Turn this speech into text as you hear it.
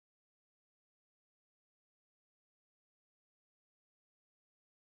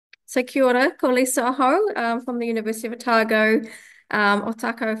So kia ora, ko Lisa Aho from the University of Otago,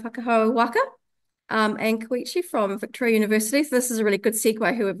 Ōtākou, Whakaihu, Waka, and Kōichi from Victoria University. So this is a really good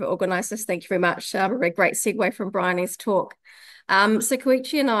segue, whoever organised this. Thank you very much. A really great segue from Bryony's talk. So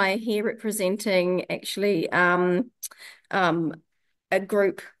Kōichi and I are here representing actually a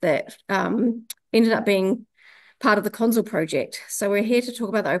group that ended up being part of the Consul project. So we're here to talk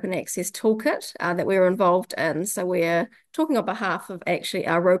about the open access toolkit that we were involved in. So we're talking on behalf of actually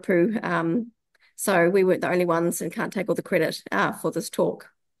our Ropu. So we weren't the only ones and can't take all the credit for this talk.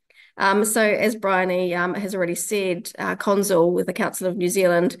 So as Bryony has already said, Consul with the Council of New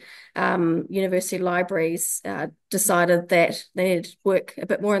Zealand University Libraries decided that they needed to work a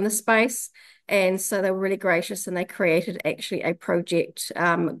bit more in the space. And so they were really gracious and they created actually a project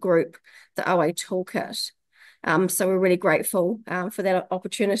group, the OA Toolkit. So we're really grateful for that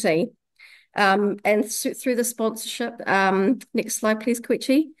opportunity. And through the sponsorship, next slide, please,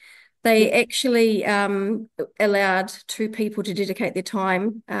 Kōichi. They actually allowed two people to dedicate their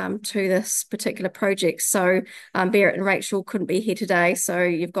time to this particular project. So Barrett and Rachel couldn't be here today. So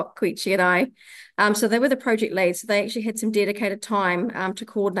you've got Kōichi and I. So they were the project leads. So they actually had some dedicated time to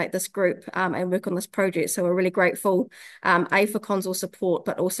coordinate this group and work on this project. So we're really grateful, A, for Consul support,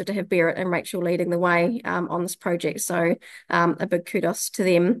 but also to have Barrett and Rachel leading the way on this project. So a big kudos to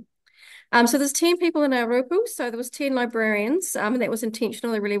them. So there's 10 people in our Ropu, so there was 10 librarians, and that was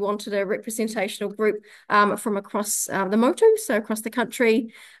intentional. They really wanted a representational group from across the motu, so across the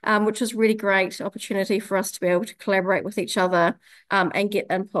country, which was really great opportunity for us to be able to collaborate with each other and get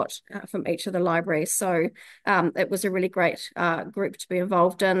input from each of the libraries. So it was a really great group to be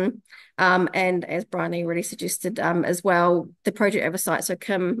involved in. And as Bryony really suggested as well, the project oversight, so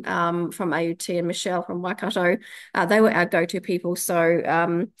Kim from AUT and Michelle from Waikato, they were our go-to people.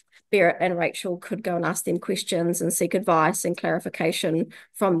 So Barrett and Rachel could go and ask them questions and seek advice and clarification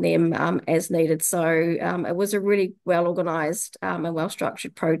from them as needed. So it was a really well-organised and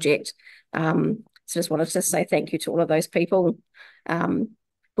well-structured project. So just wanted to say thank you to all of those people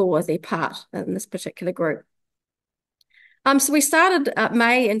for their part in this particular group. So we started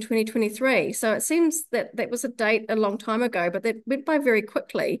May in 2023. So it seems that that was a date a long time ago, but that went by very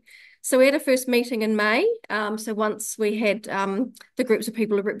quickly. So we had a first meeting in May. So once we had the groups of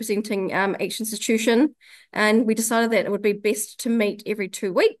people representing each institution, and we decided that it would be best to meet every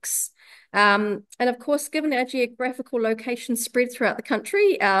 2 weeks. And of course, given our geographical location spread throughout the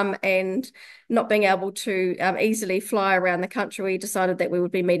country and not being able to easily fly around the country, we decided that we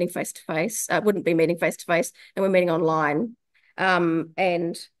would be meeting face-to-face, wouldn't be meeting face-to-face, and we're meeting online.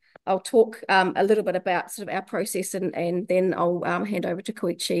 And I'll talk a little bit about sort of our process and then I'll hand over to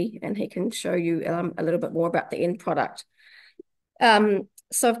Kōichi and he can show you a little bit more about the end product.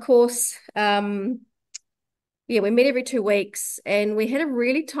 So of course, yeah, we met every 2 weeks and we had a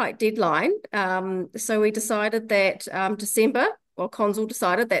really tight deadline. So we decided that December, well, Consul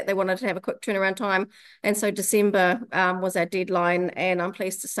decided that they wanted to have a quick turnaround time. And so December was our deadline. And I'm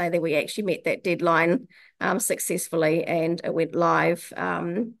pleased to say that we actually met that deadline successfully and it went live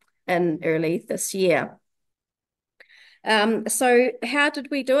in early this year. So how did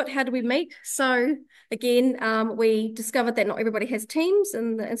we do it? How did we meet? So again, we discovered that not everybody has teams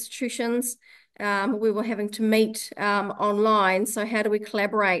in the institutions. We were having to meet online. So how do we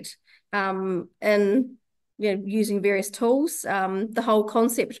collaborate in using various tools? The whole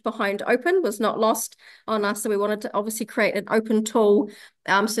concept behind open was not lost on us. So we wanted to obviously create an open tool.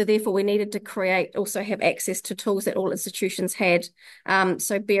 So therefore we needed to also have access to tools that all institutions had.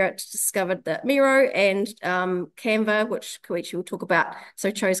 So Barrett discovered the Miro and Canva, which Kōichi will talk about.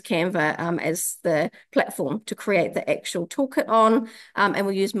 So chose Canva as the platform to create the actual toolkit on. And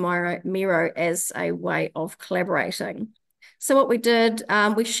we'll use Miro as a way of collaborating. So what we did,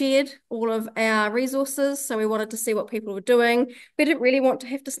 we shared all of our resources. So we wanted to see what people were doing. We didn't really want to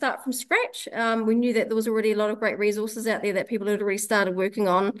have to start from scratch. We knew that there was already a lot of great resources out there that people had already started working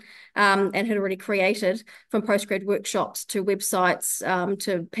on and had already created, from postgrad workshops to websites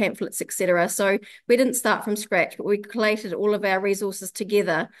to pamphlets, etc. So we didn't start from scratch, but we collated all of our resources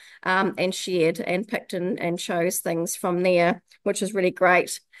together and shared and picked and chose things from there, which was really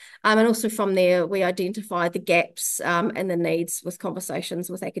great. And also from there, we identified the gaps and the needs with conversations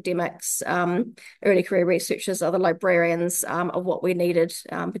with academics, early career researchers, other librarians of what we needed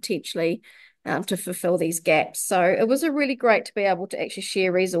potentially to fulfill these gaps. So it was a really great to be able to actually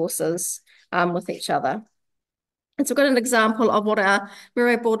share resources with each other. And so we've got an example of what our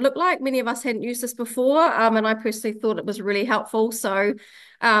Miro board looked like. Many of us hadn't used this before, and I personally thought it was really helpful. So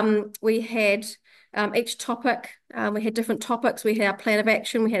we had each topic We had different topics. We had our plan of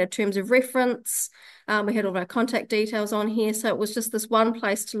action. We had our terms of reference. We had all of our contact details on here. So it was just this one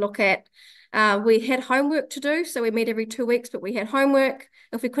place to look at. We had homework to do, so we meet every 2 weeks, but we had homework.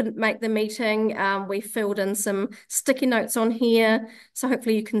 If we couldn't make the meeting, we filled in some sticky notes on here. So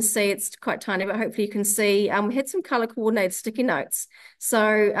hopefully you can see, it's quite tiny, but hopefully you can see we had some color coordinated sticky notes.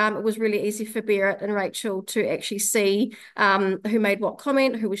 So it was really easy for Berit and Rachel to actually see who made what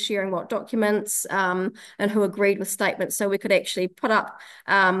comment, who was sharing what documents, and who agreed with statements. So we could actually put up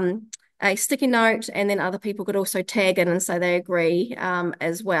a sticky note, and then other people could also tag in and say they agree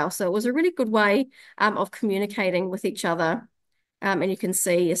as well. So it was a really good way of communicating with each other. And you can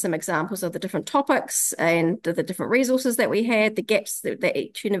see some examples of the different topics and the different resources that we had, the gaps that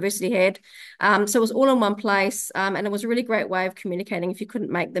each university had. So it was all in one place, and it was a really great way of communicating if you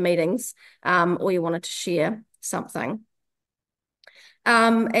couldn't make the meetings or you wanted to share something.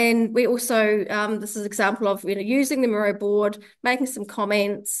 And we also, this is an example of, using the Miro board, making some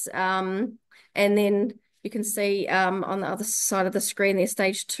comments, and then you can see on the other side of the screen there,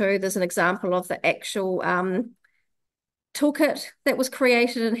 stage 2, there's an example of the actual toolkit that was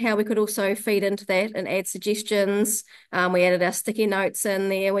created and how we could also feed into that and add suggestions. We added our sticky notes in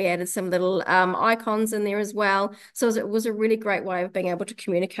there. We added some little icons in there as well. So it was a really great way of being able to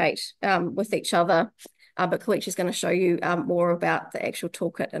communicate with each other. But Kōichi is going to show you more about the actual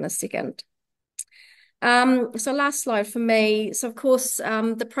toolkit in a second. So last slide for me. So of course,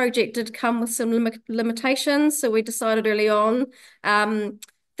 the project did come with some limitations. So we decided early on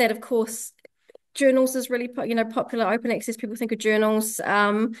that, of course, journals is really, popular. Open access, people think of journals,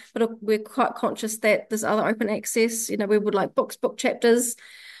 but we're quite conscious that there's other open access. We would like books, book chapters.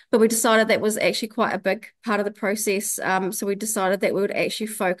 But we decided that was actually quite a big part of the process. So we decided that we would actually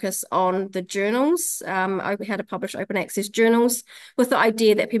focus on the journals, how to publish open access journals, with the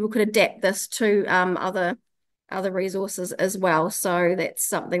idea that people could adapt this to other resources as well. So that's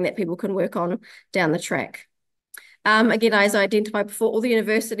something that people can work on down the track. Again, as I identified before, all the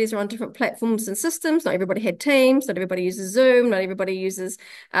universities are on different platforms and systems. Not everybody had Teams, not everybody uses Zoom, not everybody has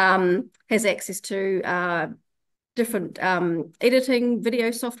access to different editing,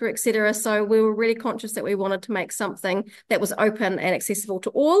 video software, etc. So we were really conscious that we wanted to make something that was open and accessible to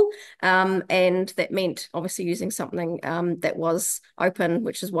all, and that meant obviously using something that was open,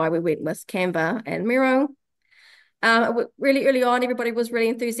 which is why we went with Canva and Miro. Really early on, everybody was really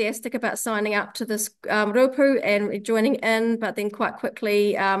enthusiastic about signing up to this raupu and joining in, but then quite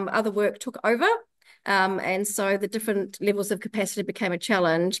quickly other work took over. And so the different levels of capacity became a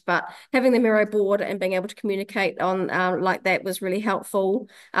challenge, but having the Miro board and being able to communicate on like that was really helpful.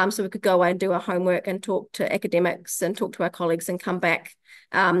 So we could go away and do our homework and talk to academics and talk to our colleagues and come back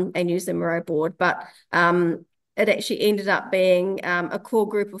and use the Miro board. But it actually ended up being a core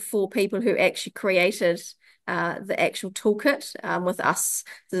group of 4 people who actually created the actual toolkit, with us,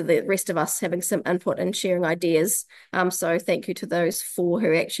 the rest of us having some input and sharing ideas. So thank you to those 4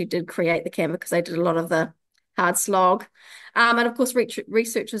 who actually did create the Canva, because they did a lot of the hard slog. And of course,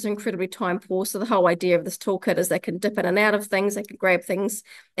 research is incredibly time poor. So the whole idea of this toolkit is they can dip in and out of things, they can grab things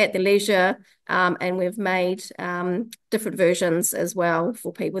at their leisure. And we've made different versions as well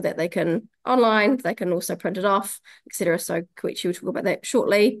for people that they can online, they can also print it off, etc. So Kōichi will talk about that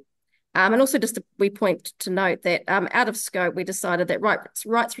shortly. And also just we point to note that out of scope, we decided that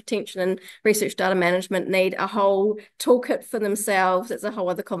rights retention and research data management need a whole toolkit for themselves. It's a whole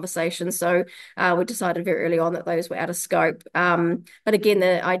other conversation. So we decided very early on that those were out of scope. But again,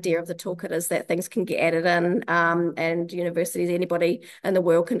 the idea of the toolkit is that things can get added in, and universities, anybody in the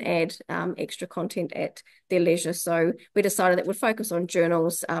world can add extra content at their leisure. So we decided that we'd focus on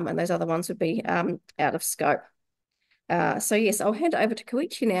journals, and those other ones would be out of scope. So yes, I'll hand it over to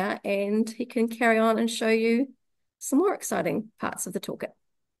Kōichi now, and he can carry on and show you some more exciting parts of the toolkit.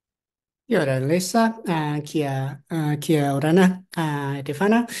 Kia ora, Lisa. Kia orana,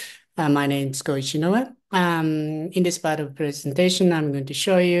 Tefana. My name is Kōichi Inoue. In this part of the presentation, I'm going to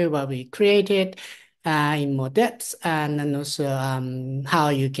show you what we created in more depth, and then also how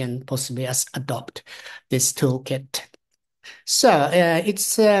you can possibly adopt this toolkit. So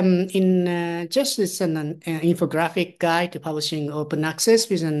it's it's an infographic guide to publishing open access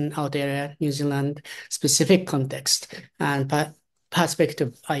with an Aotearoa, New Zealand specific context and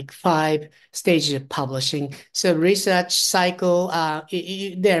perspective, like 5 stages of publishing. So research cycle,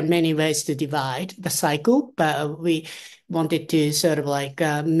 there are many ways to divide the cycle, but we wanted to sort of like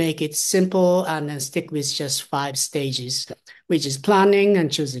make it simple and then stick with just 5 stages, which is planning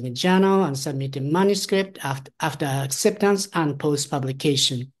and choosing a journal and submitting manuscript after acceptance and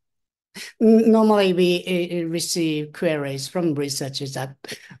post-publication. Normally, we receive queries from researchers at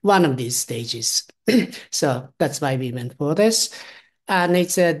one of these stages. So that's why we went for this. And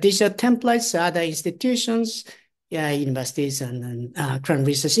it's a digital template, so other institutions, universities and current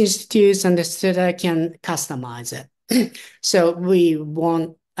research institutes and etc. can customize it. So we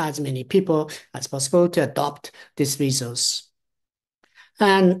want as many people as possible to adopt this resource.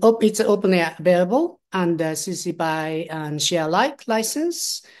 And it's openly available under CC BY and share alike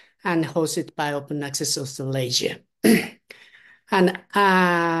license and hosted by Open Access Australasia. And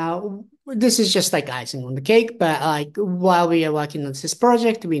this is just like icing on the cake, but like while we are working on this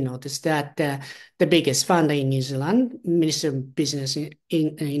project, we noticed that the biggest funder in New Zealand, Minister of Business,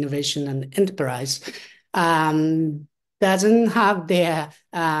 Innovation and Enterprise, doesn't have their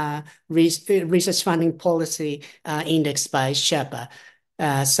research funding policy indexed by Sherpa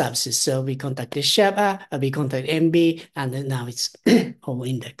services. So we contacted Sherpa, we contacted MB, and then now it's all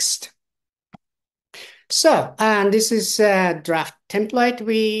indexed. So, and this is a draft template.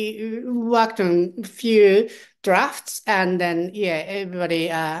 We worked on a few drafts, and then everybody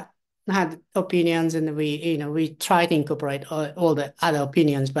had opinions, and we tried to incorporate all the other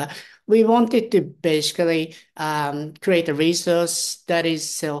opinions, but we wanted to basically create a resource that is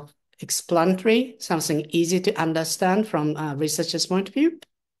self-explanatory, something easy to understand from a researcher's point of view.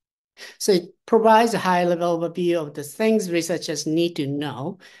 So it provides a high-level overview of the things researchers need to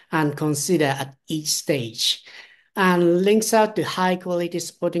know and consider at each stage, and links out to high-quality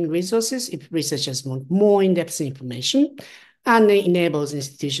supporting resources if researchers want more in-depth information, and it enables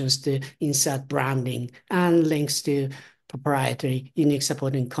institutions to insert branding and links to proprietary, unique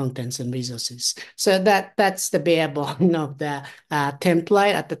supporting contents and resources. So that's the bare bone of the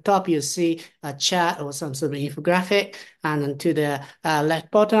template. At the top, you see a chart or some sort of infographic, and then to the left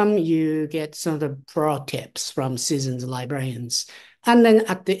bottom, you get some of the pro tips from seasoned librarians. And then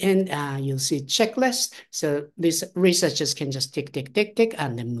at the end, you'll see checklist. So these researchers can just tick, tick, tick, tick,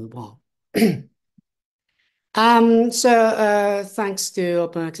 and then move on. Thanks to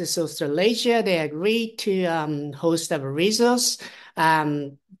Open Access Australasia, they agreed to host our resource.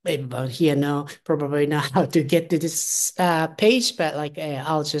 Everyone here probably know how to get to this page, but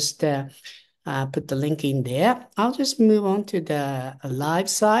I'll just put the link in there. I'll just move on to the live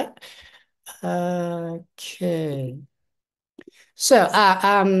site. Okay. So,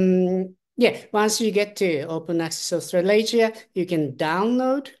 once you get to Open Access Australasia, you can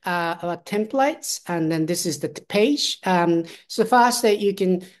download our templates, and then this is the page. So first, you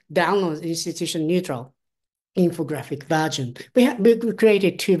can download institution neutral infographic version. We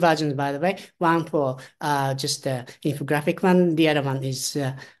created two versions, by the way. One for just the infographic one. The other one is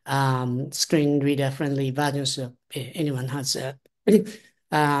screen reader friendly version. So if anyone has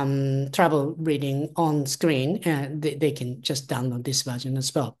trouble reading on screen, they can just download this version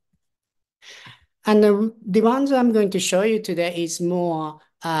as well. And the ones I'm going to show you today is more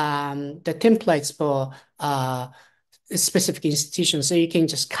the templates for specific institutions. So you can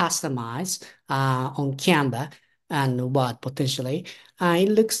just customize on Canva and Word potentially. It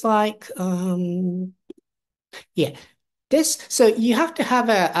looks like, so you have to have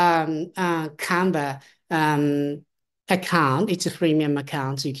a Canva account. It's a freemium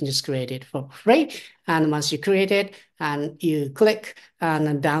account, so you can just create it for free. And once you create it, and you click and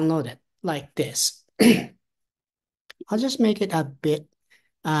then download it like this. I'll just make it a bit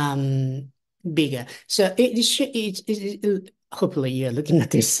bigger. So hopefully you're looking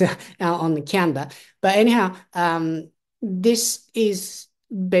at this on the Canva. But anyhow, this is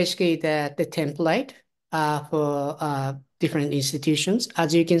basically the template for different institutions.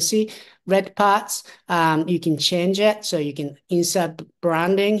 As you can see, red parts, you can change it. So you can insert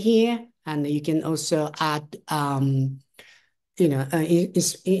branding here, and you can also add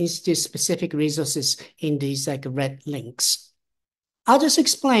specific resources in these red links. I'll just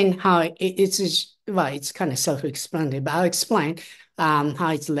explain how it's kind of self-explanatory, but I'll explain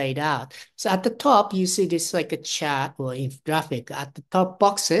how it's laid out. So at the top, you see this like a chart or infographic. At the top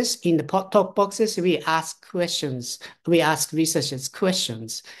boxes, in the top boxes, we ask questions. We ask researchers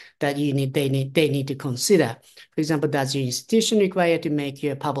questions that they need to consider. For example, does your institution require to make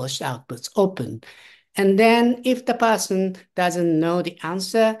your published outputs open? And then if the person doesn't know the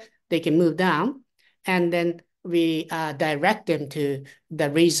answer, they can move down, and then we direct them to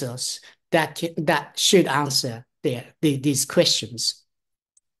the resource that should answer these questions.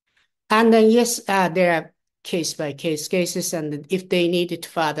 And then, yes, there are case-by-case cases, and if they needed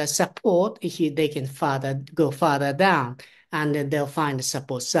further support, they can go further down, and then they'll find the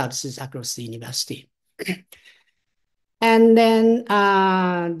support services across the university. And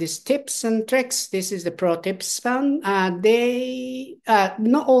then these tips and tricks, this is the pro tips one. Not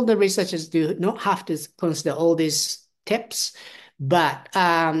all the researchers do not have to consider all these tips, but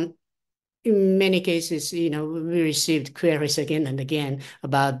in many cases, we received queries again and again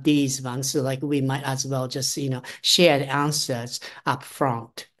about these ones. So like we might as well just, share the answers up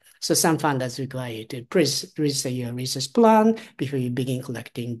front. So some funders require you to research your research plan before you begin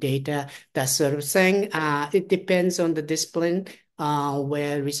collecting data, that sort of thing. It depends on the discipline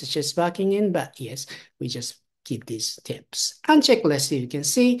where research is working in, but yes, we just keep these tips. And checklists, you can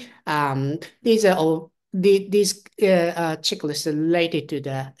see, these are all these checklists are related to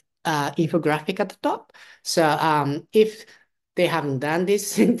the infographic at the top. So if they haven't done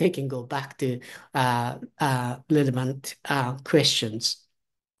this, they can go back to relevant questions.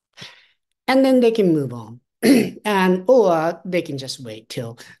 And then they can move on. Or they can just wait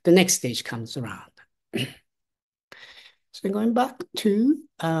till the next stage comes around. So going back to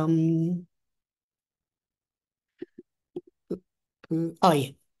oh yeah,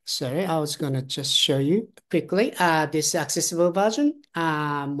 sorry, I was gonna just show you quickly this accessible version,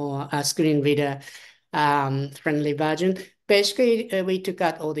 more screen reader friendly version. Basically, we took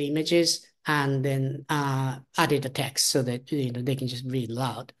out all the images and then added the text so that they can just read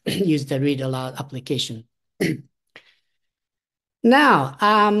aloud, use the read aloud application. Now,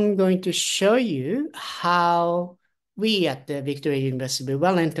 I'm going to show you how we at the Victoria University of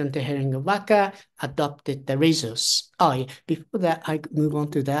Wellington, the Herenga Waka, adopted the resource. Oh, yeah. Before that, I move on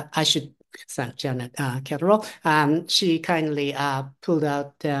to that, I should thank Janet Catterall. She kindly pulled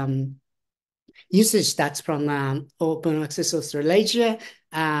out usage stats from Open Access Australasia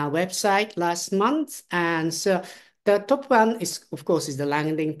website last month. And so the top one is, of course, is the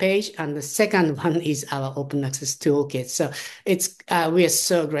landing page, and the second one is our open access toolkit. So it's we are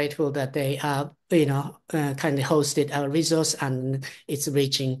so grateful that they kind of hosted our resource, and it's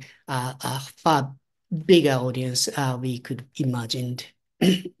reaching a far bigger audience we could imagined.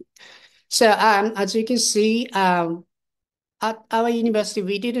 So as you can see, at our university,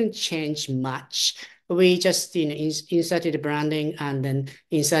 we didn't change much. We just inserted the branding and then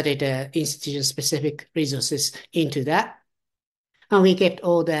inserted the institution-specific resources into that. And we kept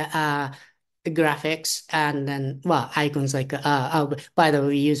all the graphics and then, well, icons like, by the way,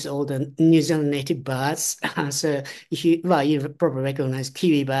 we use all the New Zealand native birds. So you probably recognize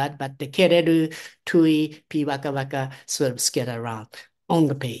kiwi bird, but the kereru, tui, pi waka waka sort of scatter around on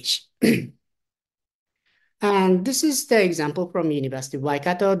the page. And this is the example from University of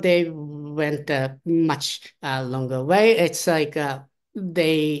Waikato. They went a much longer way. It's like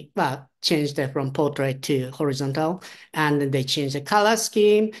they changed it from portrait to horizontal, and then they changed the color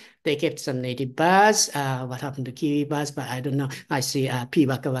scheme. They kept some native birds. What happened to kiwi birds? But I don't know. I see pi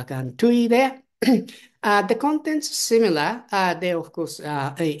waka waka and tui there. The content's similar. They, of course,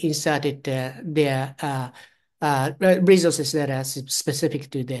 inserted their resources that are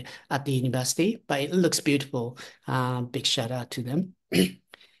specific to at the university, but it looks beautiful. Big shout out to them.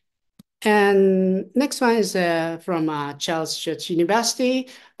 And next one is from Charles Church University.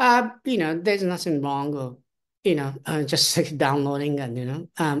 There's nothing wrong or just like downloading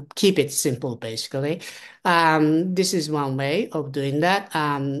and keep it simple basically. This is one way of doing that.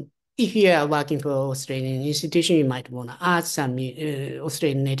 If you are working for Australian institution, you might want to add some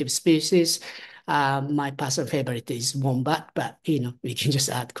Australian native species. My personal favorite is wombat, but we can just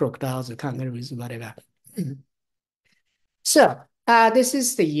add crocodiles or kangaroos or whatever. So this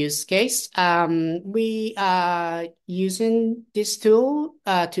is the use case. We are using this tool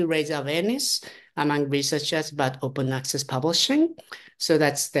to raise awareness among researchers about open access publishing. So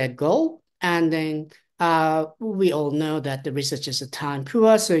that's their goal. And then we all know that the researchers are time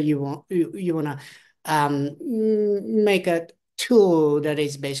poor, so you want to make a tool that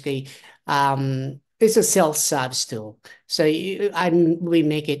is basically it's a self-service tool. So we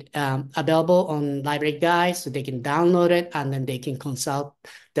make it available on library guides so they can download it and then they can consult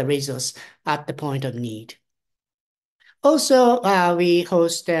the resource at the point of need. Also, we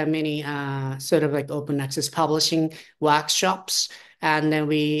host many sort of like open access publishing workshops, and then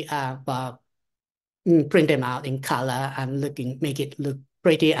we print them out in color and make it look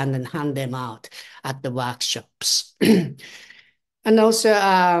pretty and then hand them out at the workshops. And also,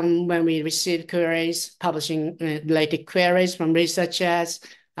 when we receive queries, publishing related queries from researchers,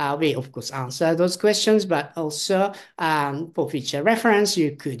 we, of course, answer those questions, but also for future reference,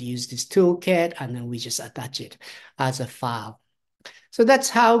 you could use this toolkit, and then we just attach it as a file. So that's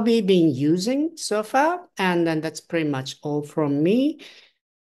how we've been using so far, and then that's pretty much all from me.